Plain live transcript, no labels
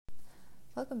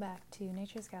Welcome back to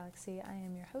Nature's Galaxy. I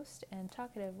am your host and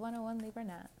talkative 101 Libra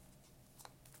Nat.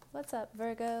 What's up,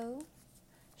 Virgo?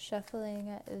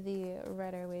 Shuffling the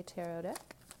Rider-Waite Tarot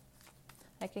deck.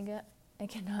 I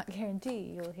cannot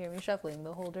guarantee you'll hear me shuffling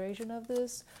the whole duration of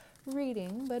this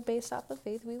reading, but based off of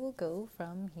faith, we will go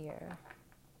from here.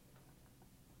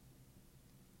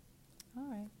 All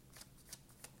right.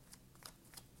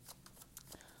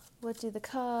 What do the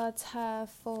cards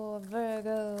have for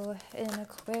Virgo in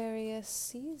Aquarius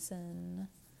season?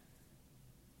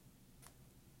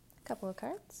 A couple of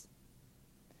cards.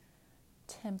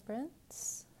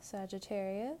 Temperance,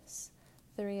 Sagittarius,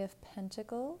 Three of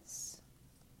Pentacles,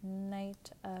 Knight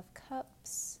of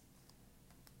Cups,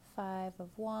 Five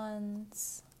of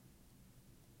Wands,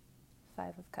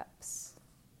 Five of Cups.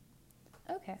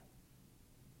 Okay.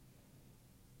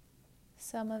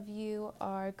 Some of you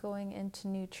are going into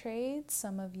new trades,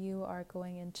 some of you are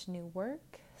going into new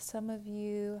work, some of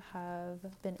you have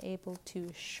been able to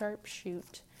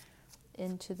sharpshoot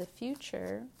into the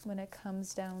future when it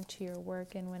comes down to your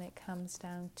work and when it comes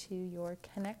down to your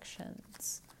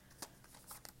connections.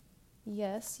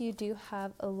 Yes, you do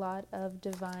have a lot of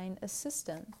divine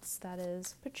assistance that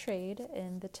is portrayed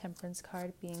in the Temperance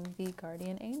card being the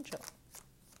guardian angel.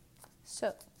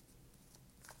 So,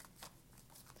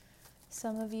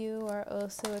 some of you are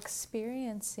also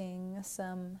experiencing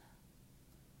some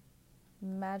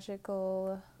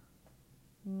magical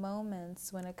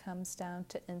moments when it comes down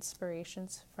to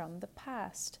inspirations from the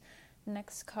past.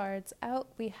 Next cards out,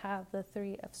 we have the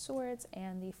Three of Swords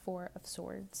and the Four of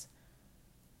Swords.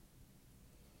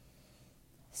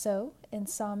 So,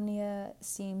 insomnia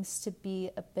seems to be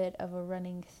a bit of a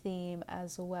running theme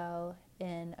as well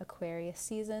in Aquarius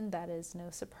season. That is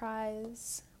no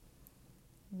surprise.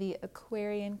 The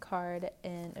Aquarian card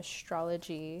in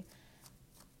astrology,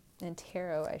 in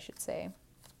tarot I should say,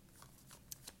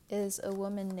 is a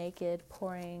woman naked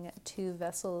pouring two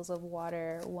vessels of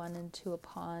water, one into a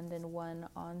pond and one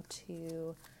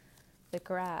onto the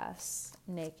grass,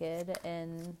 naked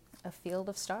in a field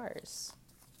of stars.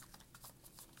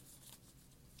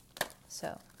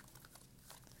 So,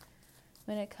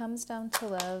 when it comes down to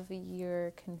love,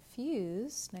 you're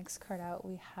confused. Next card out,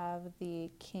 we have the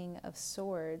King of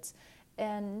Swords.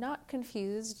 And not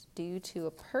confused due to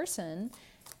a person,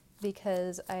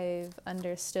 because I've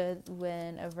understood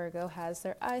when a Virgo has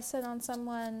their eyes set on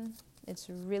someone, it's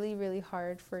really, really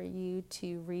hard for you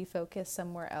to refocus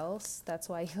somewhere else. That's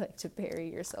why you like to bury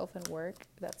yourself in work.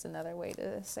 That's another way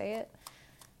to say it.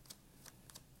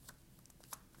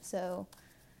 So,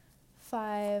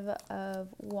 Five of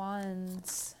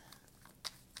Wands.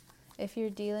 If you're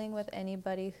dealing with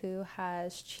anybody who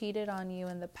has cheated on you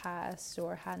in the past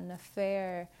or had an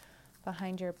affair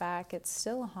behind your back, it's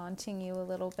still haunting you a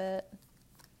little bit.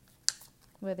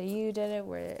 Whether you did it,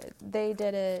 whether they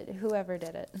did it, whoever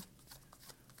did it.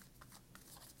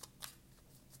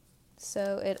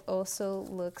 So it also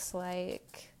looks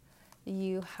like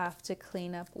you have to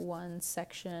clean up one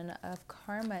section of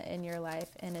karma in your life,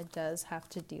 and it does have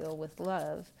to deal with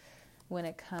love when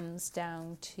it comes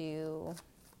down to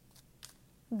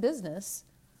business.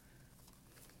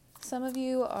 Some of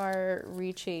you are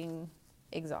reaching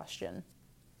exhaustion.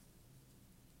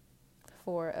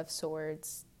 Four of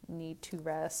Swords, need to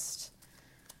rest.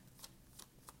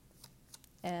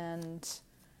 And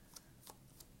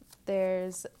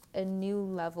there's a new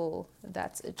level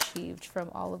that's achieved from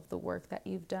all of the work that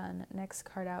you've done. Next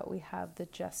card out, we have the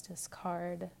Justice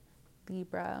card,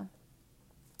 Libra.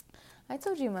 I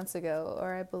told you months ago,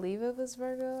 or I believe it was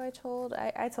Virgo I told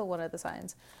one of the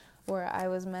signs, where I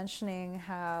was mentioning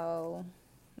how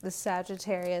the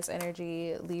Sagittarius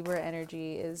energy, Libra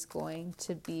energy is going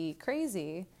to be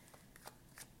crazy.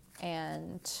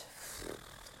 And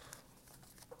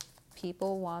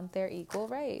people want their equal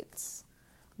rights.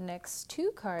 Next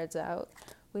two cards out,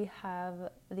 we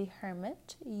have the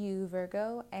Hermit, you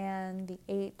Virgo, and the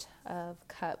Eight of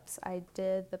Cups. I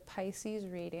did the Pisces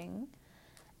reading,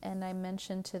 and I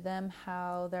mentioned to them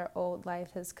how their old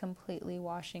life is completely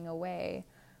washing away.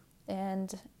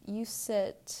 And you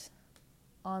sit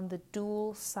on the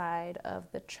dual side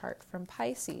of the chart from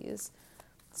Pisces.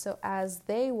 So as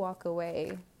they walk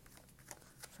away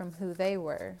from who they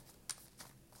were,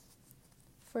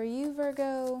 for you,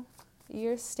 Virgo,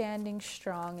 you're standing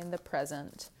strong in the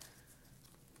present,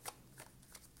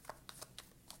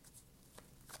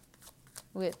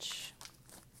 which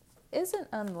isn't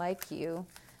unlike you.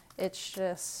 It's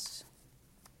just,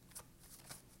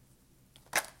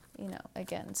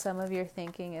 again, some of your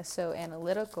thinking is so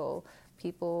analytical,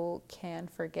 people can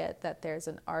forget that there's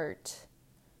an art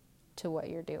to what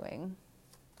you're doing.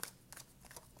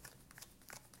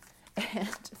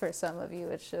 And for some of you,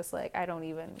 it's just like, I don't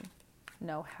even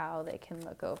know how they can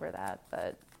look over that,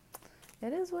 but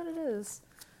it is what it is.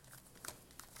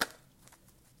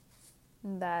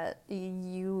 That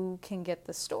you can get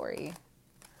the story.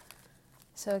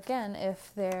 So again,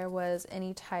 if there was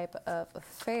any type of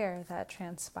affair that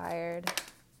transpired,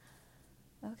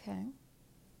 okay,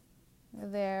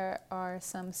 there are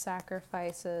some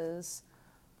sacrifices.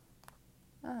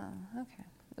 Oh, okay.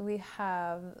 We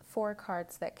have 4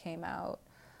 cards that came out.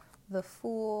 The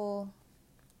Fool,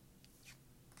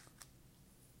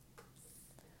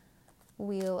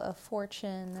 Wheel of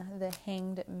Fortune, the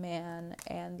Hanged Man,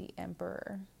 and the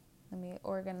Emperor. Let me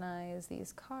organize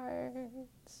these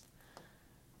cards.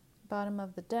 Bottom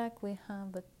of the deck, we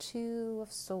have the 2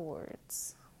 of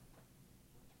Swords.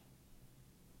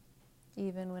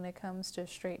 Even when it comes to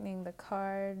straightening the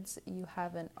cards, you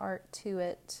have an art to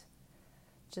it.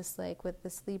 Just like with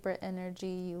this Libra energy,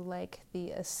 you like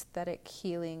the aesthetic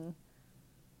healing.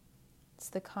 It's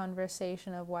the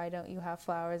conversation of, why don't you have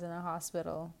flowers in a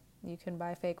hospital? You can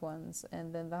buy fake ones.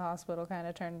 And then the hospital kind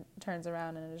of turns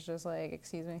around and is just like,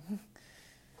 excuse me,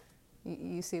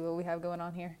 you see what we have going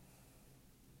on here?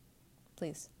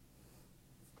 Please.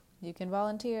 You can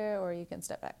volunteer or you can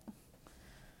step back.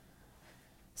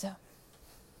 So,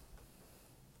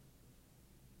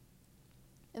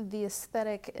 the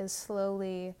aesthetic is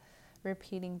slowly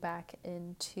repeating back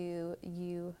into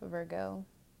you, Virgo.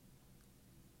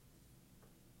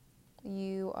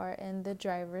 You are in the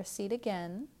driver's seat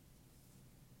again.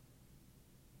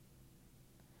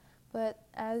 But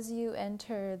as you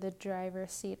enter the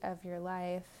driver's seat of your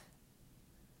life,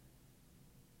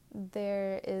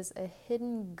 there is a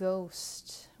hidden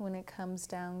ghost when it comes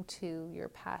down to your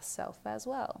past self as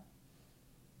well.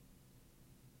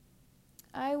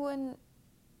 I wouldn't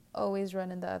always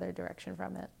run in the other direction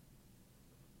from it.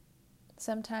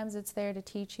 Sometimes it's there to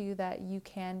teach you that you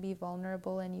can be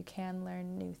vulnerable and you can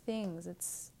learn new things.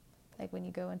 It's like when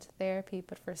you go into therapy,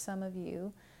 but for some of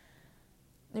you,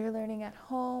 you're learning at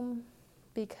home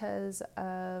because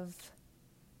of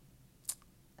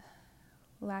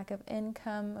lack of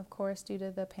income, of course, due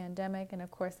to the pandemic, and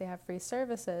of course they have free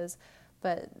services,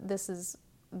 but this is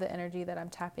the energy that I'm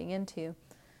tapping into.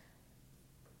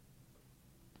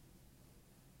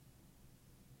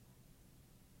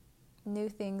 New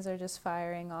things are just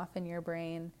firing off in your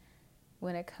brain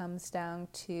when it comes down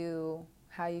to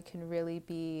how you can really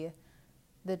be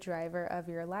the driver of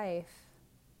your life.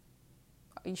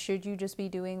 Should you just be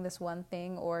doing this one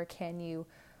thing, or can you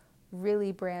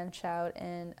really branch out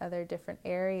in other different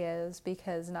areas?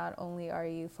 Because not only are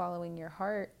you following your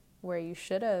heart where you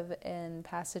should have in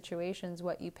past situations,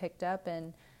 what you picked up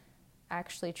and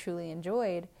actually truly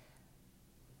enjoyed.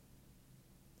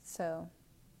 So,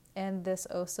 and this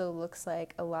also looks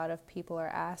like a lot of people are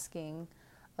asking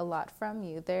a lot from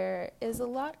you. There is a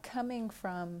lot coming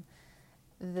from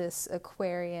this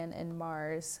Aquarian and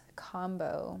Mars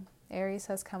combo. Aries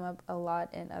has come up a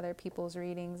lot in other people's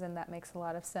readings, and that makes a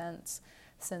lot of sense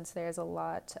since there's a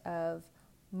lot of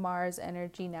Mars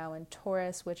energy now in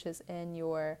Taurus, which is in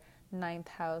your 9th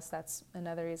house. That's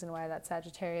another reason why that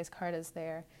Sagittarius card is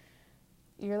there.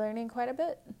 You're learning quite a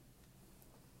bit.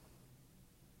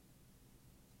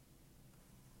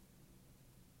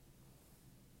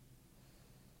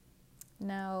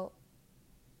 Now,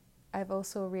 I've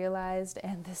also realized,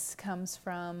 and this comes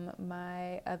from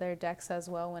my other decks as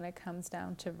well, when it comes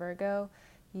down to Virgo,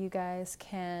 you guys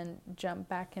can jump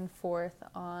back and forth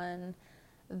on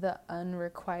the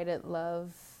unrequited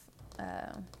love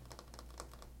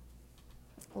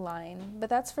line. But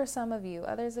that's for some of you.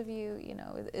 Others of you, you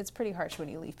know, it's pretty harsh when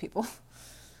you leave people.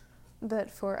 But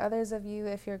for others of you,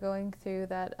 if you're going through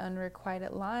that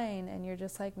unrequited line and you're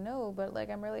just like, no, but like,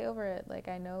 I'm really over it. Like,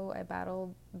 I know I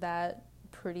battled that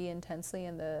pretty intensely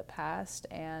in the past,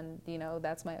 and, you know,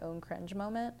 that's my own cringe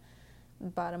moment.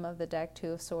 Bottom of the deck,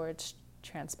 2 of Swords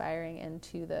transpiring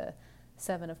into the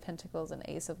 7 of Pentacles and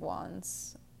Ace of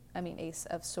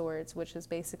Swords, which is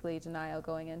basically denial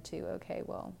going into, okay,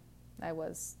 well, I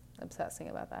was obsessing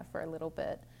about that for a little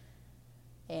bit,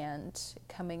 and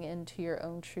coming into your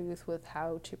own truth with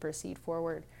how to proceed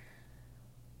forward.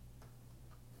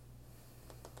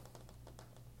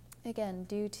 Again,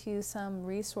 due to some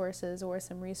resources or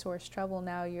some resource trouble,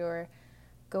 now you're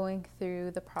going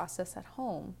through the process at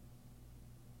home.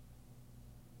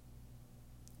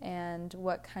 And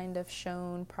what kind of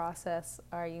shown process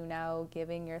are you now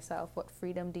giving yourself? What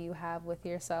freedom do you have with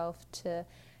yourself to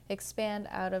expand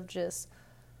out of just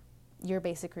your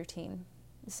basic routine?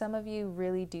 Some of you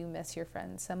really do miss your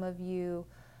friends. Some of you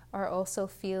are also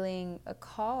feeling a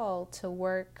call to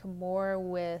work more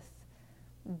with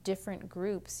different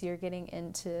groups. You're getting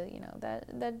into,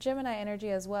 that Gemini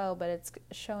energy as well, but it's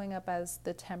showing up as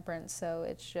the Temperance, so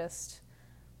it's just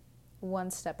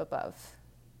one step above.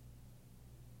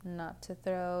 Not to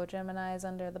throw Geminis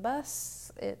under the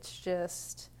bus, it's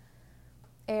just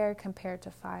air compared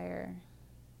to fire.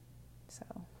 So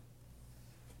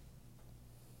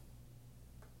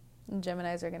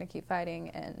Geminis are going to keep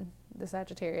fighting, and the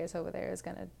Sagittarius over there is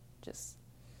going to just,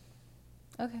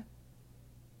 okay,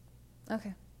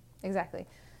 exactly.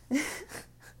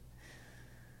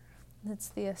 It's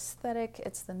the aesthetic,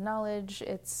 it's the knowledge,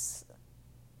 it's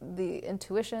the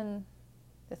intuition,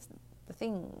 it's the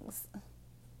things.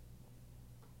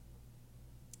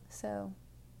 So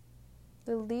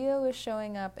the Leo is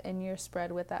showing up in your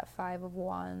spread with that 5 of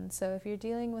Wands. So if you're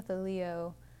dealing with a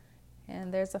Leo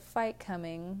and there's a fight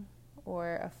coming,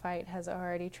 or a fight has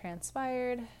already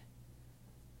transpired,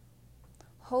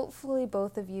 hopefully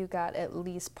both of you got at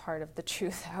least part of the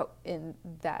truth out in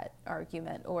that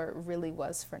argument, or it really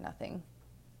was for nothing.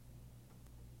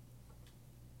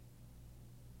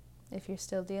 If you're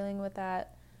still dealing with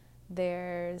that,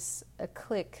 there's a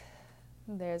click,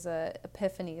 there's a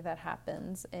epiphany that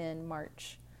happens in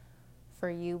March for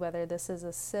you, whether this is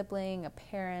a sibling, a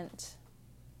parent,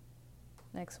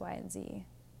 X, Y, and Z.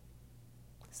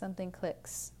 Something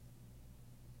clicks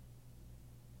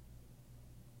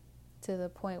to the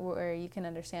point where you can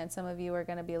understand. Some of you are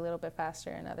going to be a little bit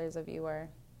faster, and others of you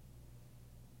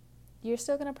you're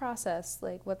still going to process,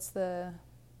 like, what's the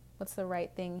right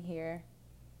thing here.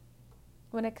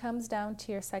 When it comes down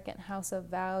to your second house of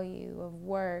value, of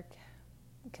work,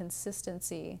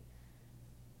 consistency,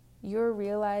 you're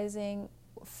realizing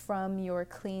from your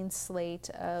clean slate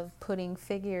of putting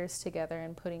figures together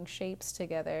and putting shapes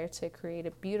together to create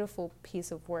a beautiful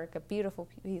piece of work, a beautiful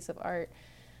piece of art,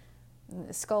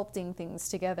 sculpting things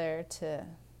together, to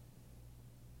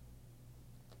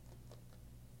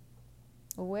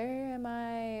where am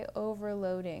I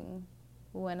overloading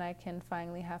when I can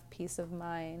finally have peace of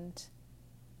mind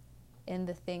in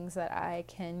the things that I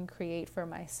can create for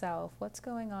myself? What's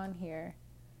going on here?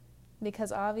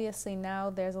 Because obviously now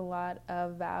there's a lot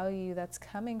of value that's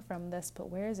coming from this,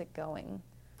 but where is it going?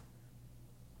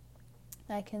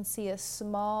 I can see a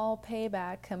small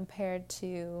payback compared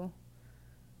to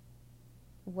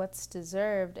what's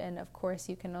deserved. And of course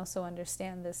you can also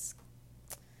understand this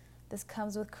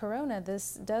comes with Corona.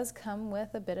 This does come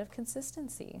with a bit of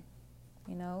consistency.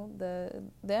 The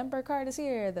Emperor card is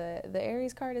here, the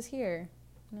Aries card is here.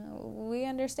 We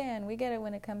understand, we get it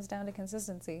when it comes down to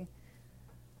consistency.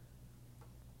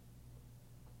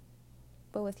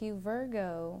 But with you,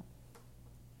 Virgo,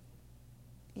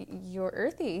 you're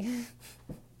earthy.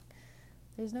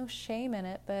 There's no shame in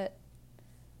it, but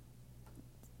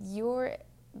you're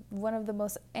one of the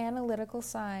most analytical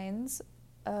signs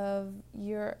of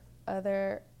your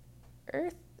other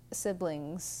earth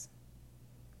siblings.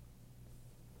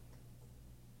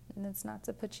 And it's not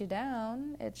to put you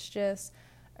down, it's just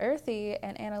earthy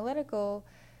and analytical.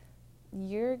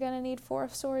 You're going to need 4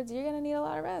 of Swords, you're going to need a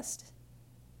lot of rest.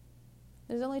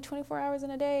 There's only 24 hours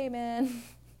in a day, man.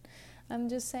 I'm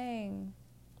just saying.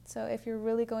 So if you're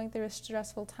really going through a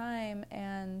stressful time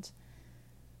and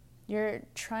you're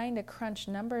trying to crunch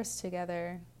numbers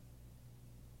together,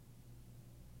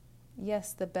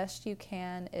 yes, the best you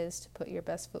can is to put your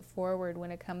best foot forward when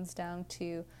it comes down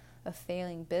to a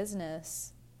failing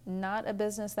business, not a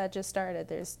business that just started.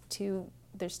 There's two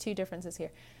differences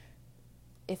here.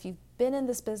 If you've been in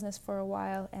this business for a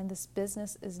while and this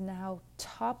business is now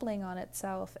toppling on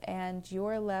itself and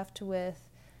you're left with,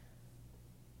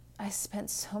 I spent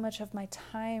so much of my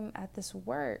time at this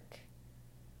work,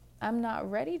 I'm not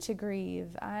ready to grieve,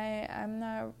 I'm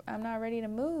not ready to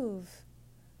move,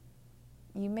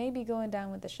 you may be going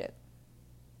down with the ship.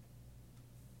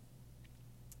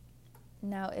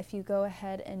 Now, if you go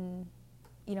ahead and,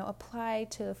 apply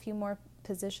to a few more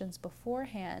positions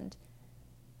beforehand,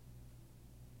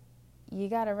 you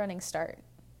got a running start.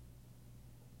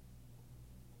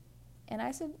 And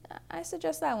I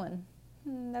suggest that one.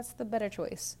 That's the better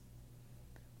choice.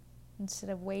 Instead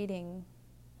of waiting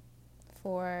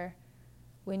for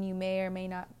when you may or may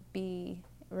not be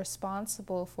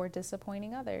responsible for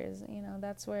disappointing others.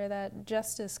 That's where that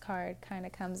Justice card kind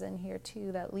of comes in here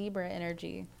too, that Libra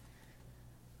energy.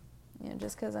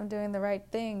 Just because I'm doing the right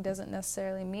thing doesn't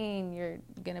necessarily mean you're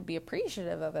going to be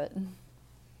appreciative of it.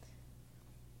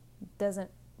 Doesn't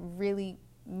really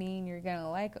mean you're going to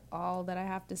like all that I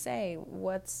have to say.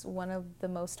 What's one of the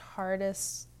most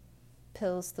hardest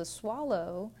pills to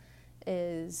swallow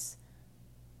is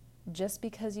just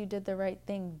because you did the right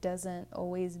thing doesn't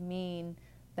always mean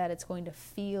that it's going to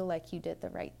feel like you did the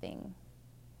right thing.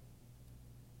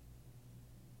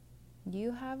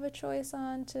 you have a choice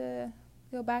on to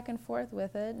go back and forth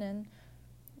with it. And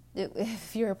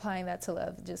if you're applying that to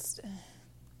love, just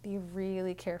be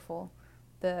really careful.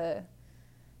 The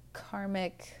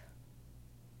karmic,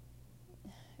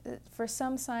 for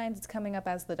some signs, it's coming up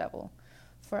as the devil.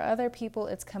 For other people,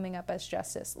 it's coming up as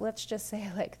justice. Let's just say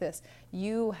it like this.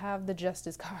 You have the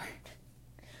justice card.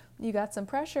 You got some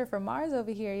pressure from Mars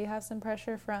over here. You have some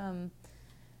pressure from,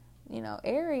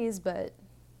 Aries, but,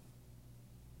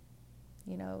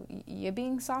 you're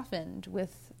being softened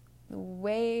with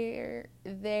where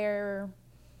they're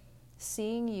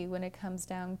seeing you when it comes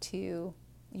down to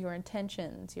your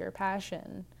intentions, your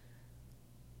passion.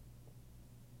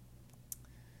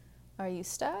 Are you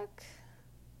stuck?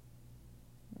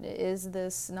 Is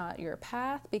this not your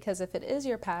path? Because if it is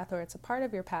your path or it's a part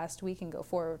of your past, we can go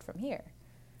forward from here.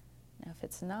 Now, if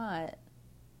it's not,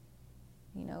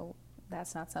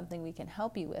 that's not something we can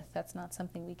help you with. That's not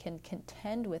something we can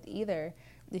contend with either.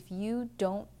 If you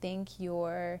don't think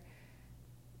you're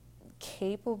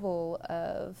capable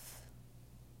of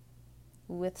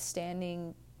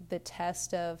withstanding the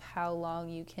test of how long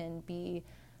you can be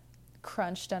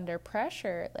crunched under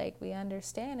pressure, like, we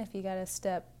understand if you got to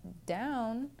step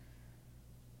down,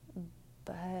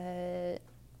 but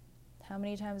how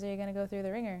many times are you going to go through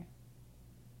the ringer?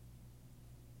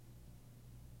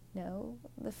 No,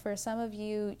 for some of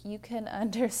you, you can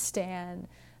understand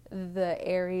the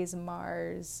Aries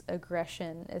Mars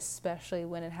aggression, especially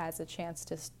when it has a chance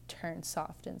to turn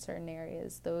soft in certain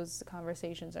areas. Those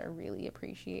conversations are really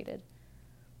appreciated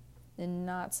and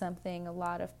not something a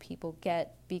lot of people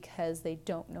get because they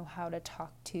don't know how to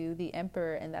talk to the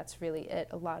Emperor, and that's really it.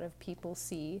 A lot of people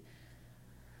see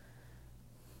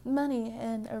money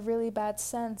in a really bad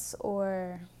sense,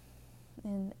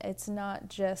 and it's not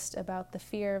just about the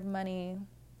fear of money.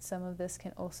 Some of this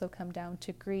can also come down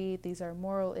to greed. These are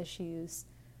moral issues.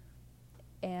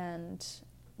 And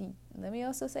let me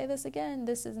also say this again,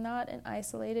 this is not an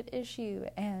isolated issue.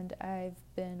 And I've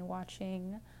been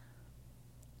watching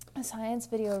a science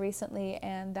video recently,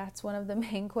 and that's one of the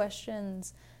main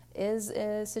questions. Is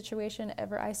a situation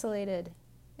ever isolated?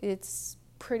 It's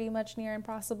pretty much near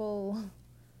impossible.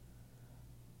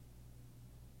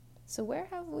 So where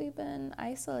have we been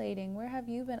isolating? Where have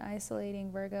you been isolating,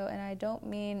 Virgo? And I don't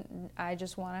mean I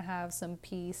just want to have some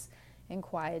peace and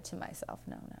quiet to myself.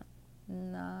 No,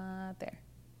 not there.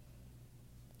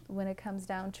 When it comes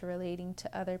down to relating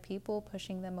to other people,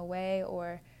 pushing them away,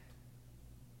 or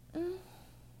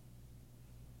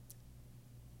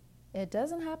it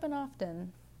doesn't happen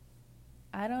often.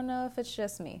 I don't know if it's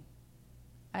just me.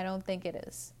 I don't think it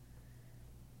is.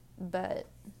 But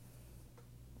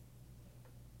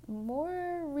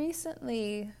more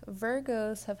recently,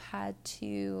 Virgos have had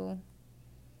to,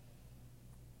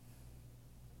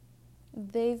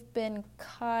 they've been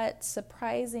caught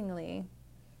surprisingly.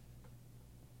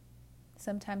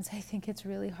 Sometimes I think it's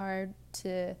really hard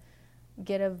to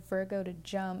get a Virgo to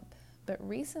jump, but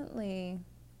recently,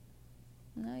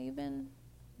 no,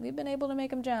 we've been able to make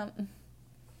them jump.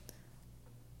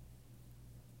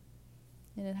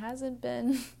 And it hasn't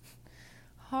been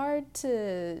hard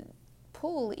to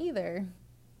pull either.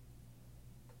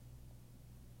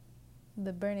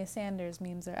 The Bernie Sanders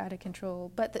memes are out of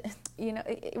control, but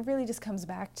it really just comes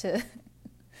back to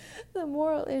the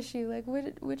moral issue. Like,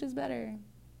 which is better?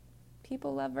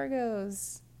 People love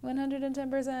Virgos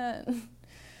 110%.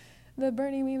 The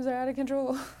Bernie memes are out of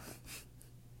control.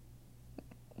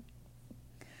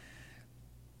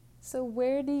 So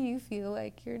where do you feel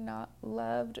like you're not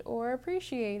loved or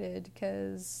appreciated?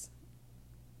 Because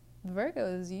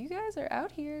Virgos, you guys are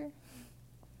out here.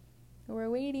 We're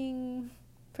waiting,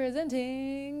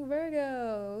 presenting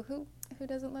Virgo. Who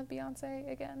doesn't love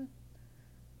Beyonce again?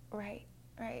 Right.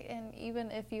 And even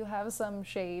if you have some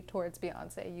shade towards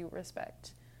Beyonce, you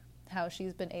respect how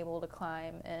she's been able to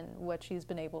climb and what she's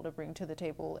been able to bring to the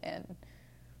table, and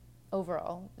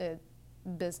overall, a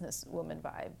businesswoman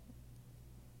vibe.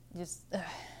 Just,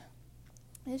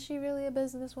 is she really a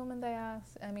businesswoman, they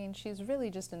ask? I mean, she's really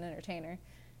just an entertainer.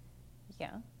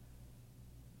 Yeah.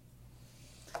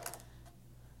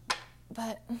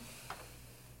 But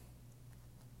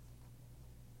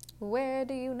where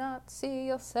do you not see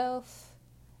yourself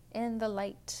in the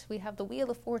light? We have the Wheel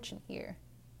of Fortune here.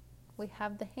 We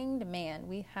have the Hanged Man.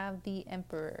 We have the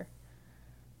Emperor.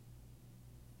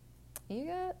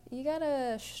 You got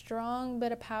a strong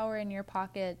bit of power in your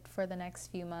pocket for the next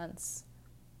few months.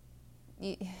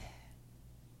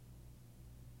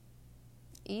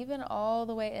 Even all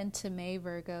the way into May,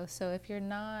 Virgo. So if you're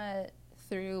not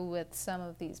through with some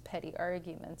of these petty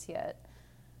arguments yet,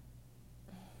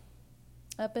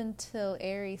 up until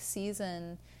Aries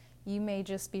season, You may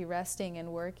just be resting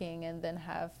and working and then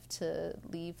have to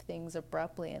leave things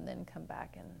abruptly and then come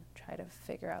back and try to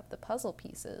figure out the puzzle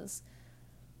pieces.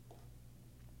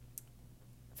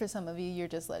 For some of you, you're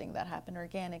just letting that happen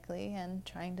organically and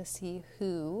trying to see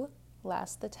who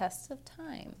lasts the test of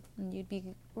time. And you'd be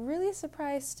really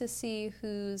surprised to see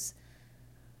who's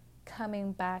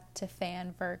coming back to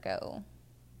fan Virgo.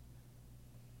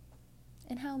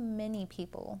 And how many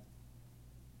people.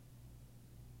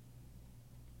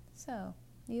 So,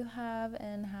 you have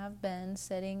and have been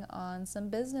sitting on some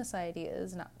business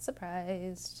ideas, not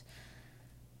surprised.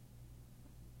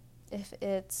 If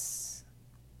it's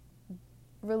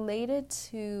related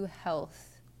to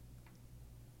health,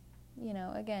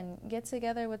 again, get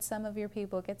together with some of your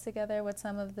people, get together with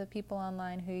some of the people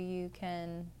online who you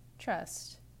can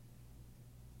trust,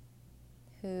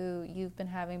 who you've been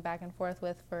having back and forth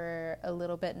with for a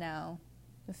little bit now,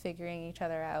 figuring each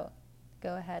other out.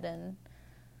 Go ahead and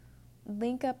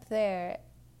link up there.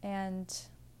 And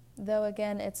though,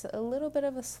 again, it's a little bit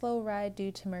of a slow ride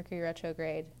due to Mercury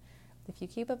retrograde, if you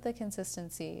keep up the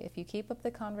consistency, if you keep up the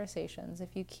conversations,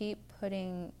 if you keep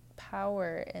putting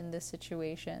power in this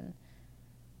situation,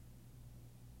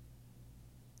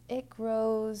 it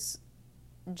grows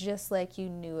just like you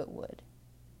knew it would.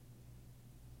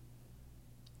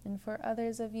 And for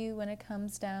others of you, when it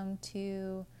comes down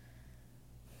to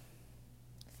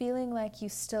feeling like you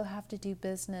still have to do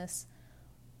business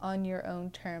on your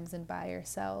own terms and by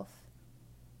yourself,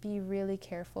 be really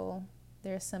careful.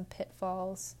 There are some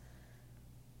pitfalls.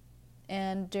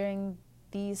 And during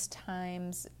these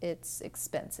times, it's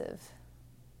expensive.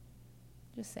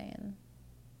 Just saying.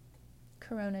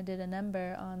 Corona did a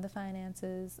number on the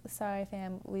finances. Sorry,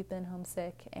 fam, we've been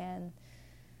homesick. And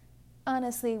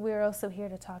honestly, we're also here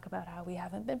to talk about how we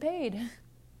haven't been paid.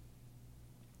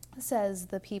 Says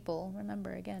the people.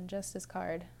 Remember, again, Justice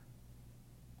card.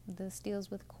 This deals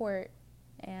with court.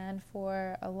 And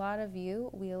for a lot of you,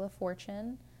 Wheel of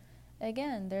Fortune.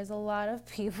 Again, there's a lot of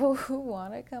people who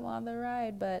want to come on the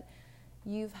ride, but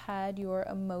you've had your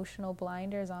emotional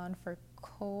blinders on for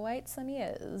quite some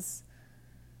years.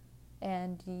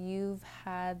 And you've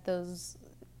had those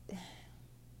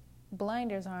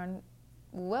blinders on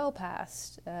well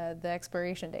past the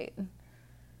expiration date.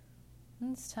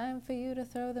 It's time for you to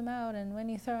throw them out, and when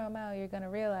you throw them out, you're going to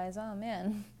realize, oh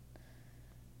man,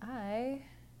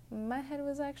 my head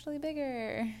was actually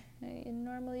bigger.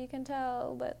 Normally you can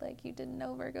tell, but you didn't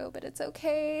know Virgo, but it's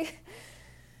okay.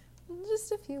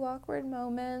 Just a few awkward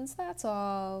moments, that's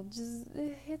all.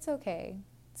 It's okay.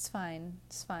 It's fine.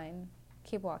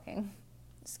 Keep walking.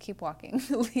 Just keep walking.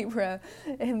 Libra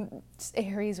and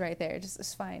Aries right there.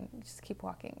 It's fine. Just keep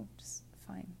walking. Just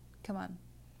fine. Come on.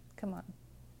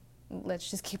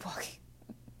 Let's just keep walking.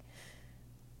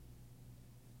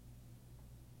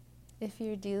 If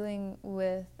you're dealing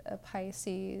with a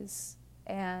Pisces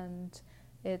and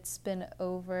it's been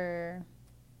over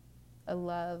a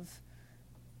love,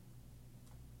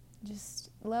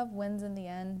 just love wins in the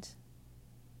end.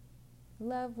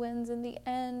 Love wins in the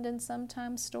end, and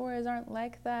sometimes stories aren't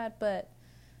like that, but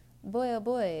boy oh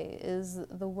boy is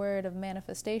the word of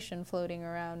manifestation floating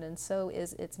around, and so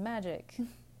is its magic.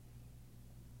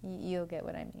 You'll get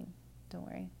what I mean. Don't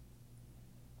worry.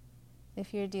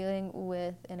 If you're dealing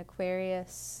with an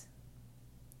Aquarius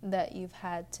that you've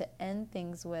had to end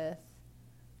things with,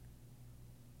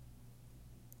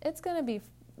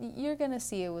 you're going to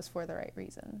see it was for the right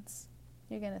reasons.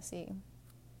 You're going to see.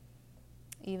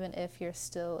 Even if you're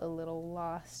still a little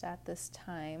lost at this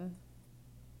time.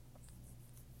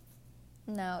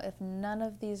 Now, if none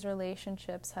of these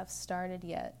relationships have started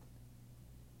yet,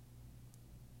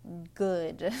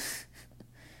 good.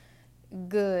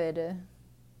 Good.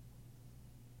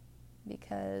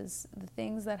 Because the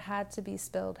things that had to be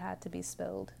spilled.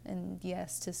 And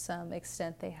yes, to some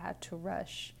extent they had to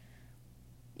rush.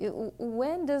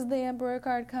 When does the Emperor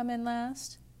card come in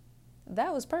last?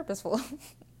 That was purposeful.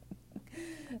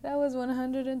 That was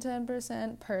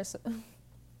 110% person.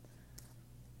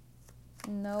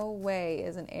 No way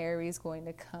is an Aries going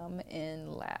to come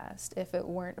in last if it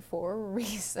weren't for a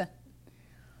reason.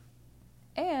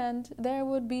 And there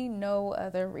would be no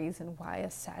other reason why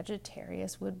a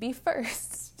Sagittarius would be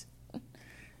first.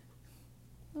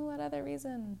 What other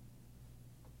reason?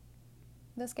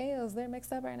 The scales, they're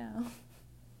mixed up right now.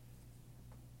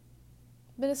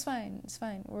 But it's fine.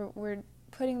 We're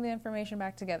putting the information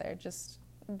back together. Just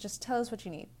tell us what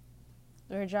you need.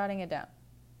 We're jotting it down.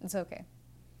 It's okay.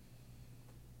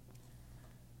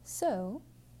 So,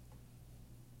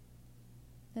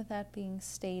 with that being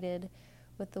stated,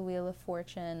 with the Wheel of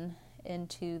Fortune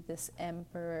into this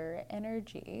Emperor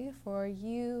energy, for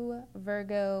you,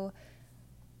 Virgo,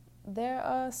 there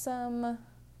are some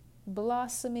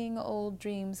blossoming old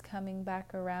dreams coming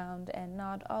back around, and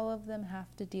not all of them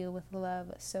have to deal with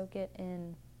love. Soak it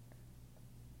in.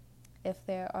 If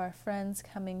there are friends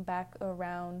coming back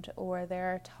around, or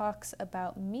there are talks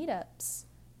about meetups,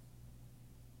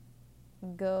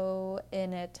 go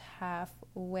in it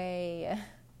halfway.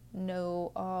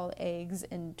 No all eggs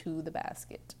into the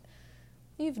basket.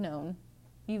 You've known.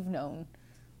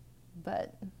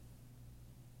 But,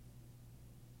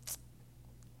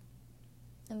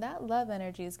 and that love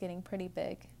energy is getting pretty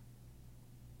big.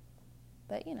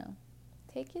 But,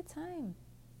 take your time.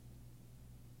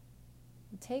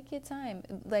 Take your time.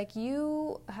 Like,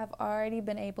 you have already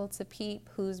been able to peep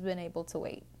who's been able to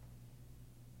wait.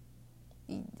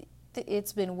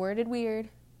 It's been worded weird,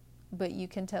 but you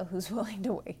can tell who's willing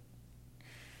to wait.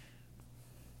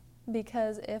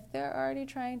 Because if they're already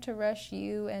trying to rush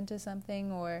you into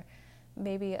something, or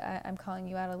maybe I'm calling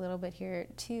you out a little bit here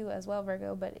too as well,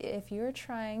 Virgo, but if you're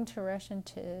trying to rush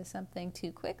into something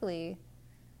too quickly,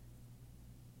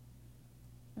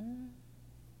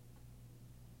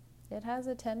 it has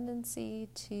a tendency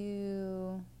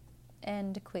to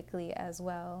end quickly as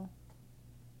well.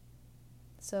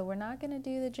 So we're not going to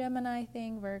do the Gemini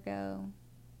thing, Virgo.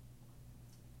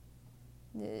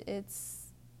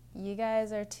 You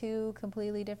guys are two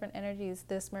completely different energies.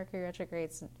 This Mercury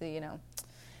retrograde's,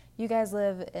 you guys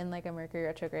live in like a Mercury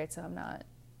retrograde, so I'm not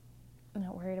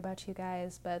worried about you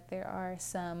guys, but there are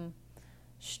some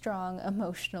strong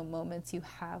emotional moments you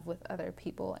have with other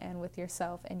people and with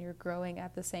yourself, and you're growing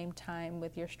at the same time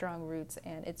with your strong roots,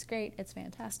 and it's great. It's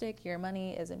fantastic. Your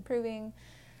money is improving.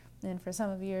 And for some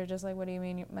of you, you're just like, what do you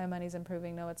mean my money's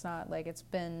improving? No, it's not. Like, it's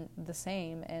been the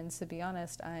same. And to be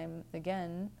honest, I'm,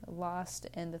 again, lost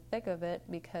in the thick of it,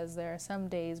 because there are some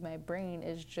days my brain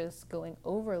is just going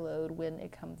overload when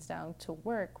it comes down to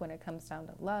work, when it comes down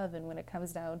to love, and when it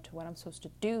comes down to what I'm supposed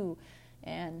to do,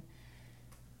 and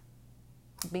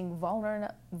being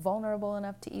vulnerable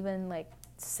enough to even, like,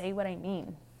 say what I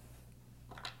mean.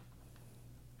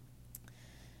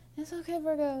 It's okay,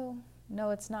 Virgo.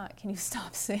 No, it's not. Can you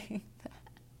stop saying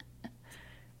that?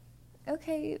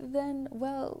 Okay, then,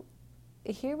 well,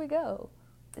 here we go.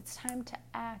 It's time to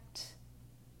act.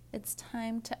 It's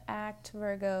time to act,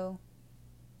 Virgo.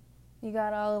 You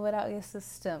got all of it out of your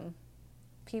system.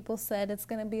 People said it's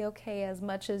going to be okay as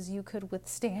much as you could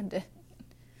withstand it.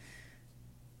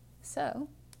 So,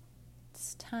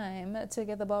 it's time to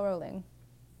get the ball rolling.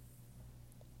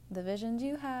 The visions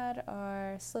you had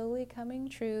are slowly coming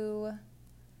true.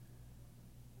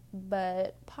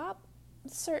 But pop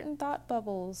certain thought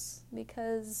bubbles,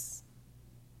 because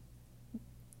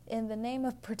in the name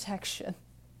of protection,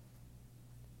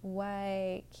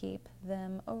 why keep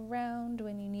them around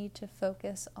when you need to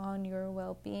focus on your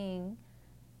well-being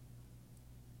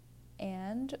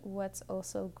and what's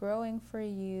also growing for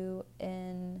you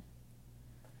in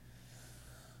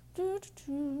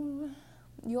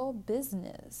your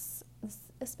business,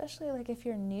 especially like if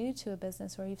you're new to a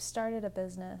business or you've started a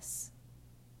business.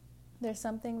 There's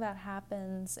something that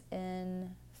happens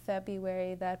in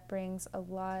February that brings a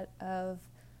lot of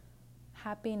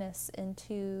happiness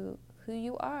into who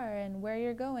you are and where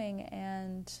you're going,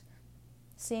 and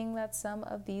seeing that some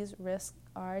of these risks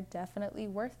are definitely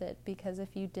worth it, because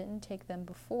if you didn't take them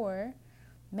before,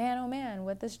 man, oh man,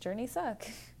 would this journey suck.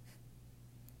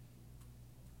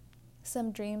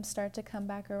 Some dreams start to come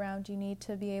back around. You need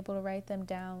to be able to write them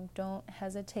down. Don't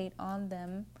hesitate on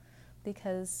them,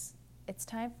 because it's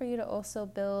time for you to also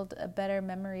build a better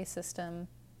memory system,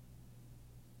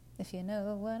 if you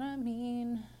know what I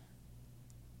mean.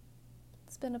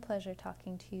 It's been a pleasure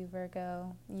talking to you,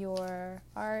 Virgo. Your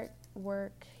art,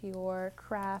 work, your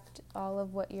craft, all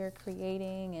of what you're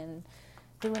creating and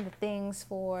doing the things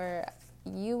for,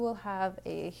 you will have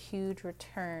a huge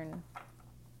return.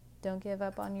 Don't give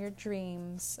up on your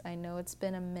dreams. I know it's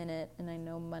been a minute, and I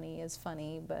know money is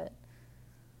funny, but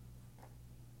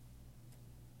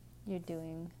you're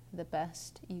doing the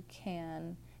best you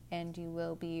can, and you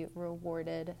will be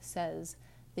rewarded, says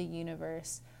the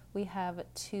universe. We have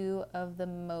two of the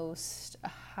most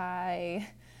high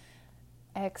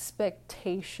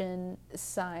expectation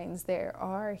signs there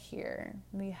are here.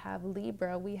 We have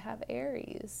Libra, we have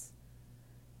Aries,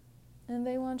 and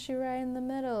they want you right in the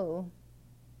middle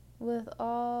with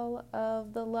all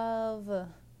of the love.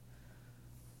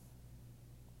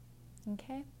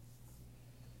 Okay?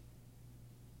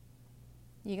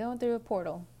 You're going through a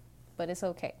portal, but it's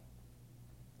okay.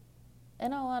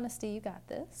 In all honesty, you got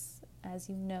this. As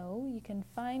you know, you can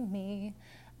find me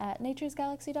at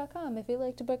naturesgalaxy.com. If you'd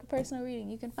like to book a personal reading,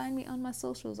 you can find me on my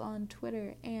socials on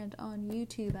Twitter and on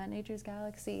YouTube at Nature's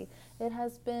Galaxy. It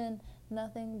has been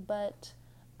nothing but,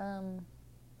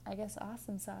 I guess,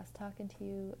 awesome sauce talking to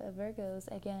you,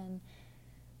 Virgos. Again,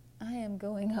 I am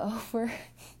going over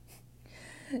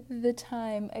the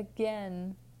time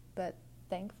again, but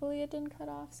thankfully it didn't cut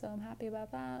off, so I'm happy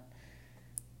about that.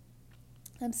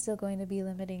 I'm still going to be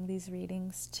limiting these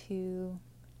readings to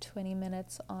 20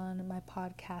 minutes on my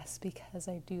podcast because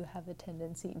I do have a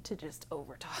tendency to just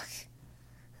overtalk.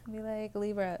 Be like,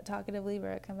 Libra, talkative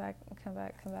Libra, come back.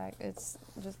 It's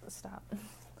just stop.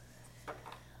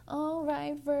 All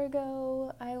right,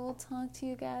 Virgo, I will talk to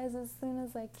you guys as soon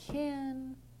as I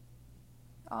can.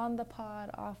 On the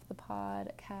pod, off the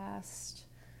podcast.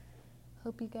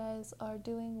 Hope you guys are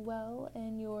doing well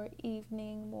in your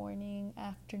evening, morning,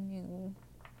 afternoon.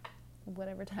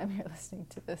 Whatever time you're listening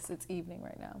to this, it's evening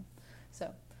right now.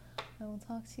 So, I will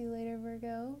talk to you later,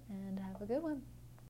 Virgo, and have a good one.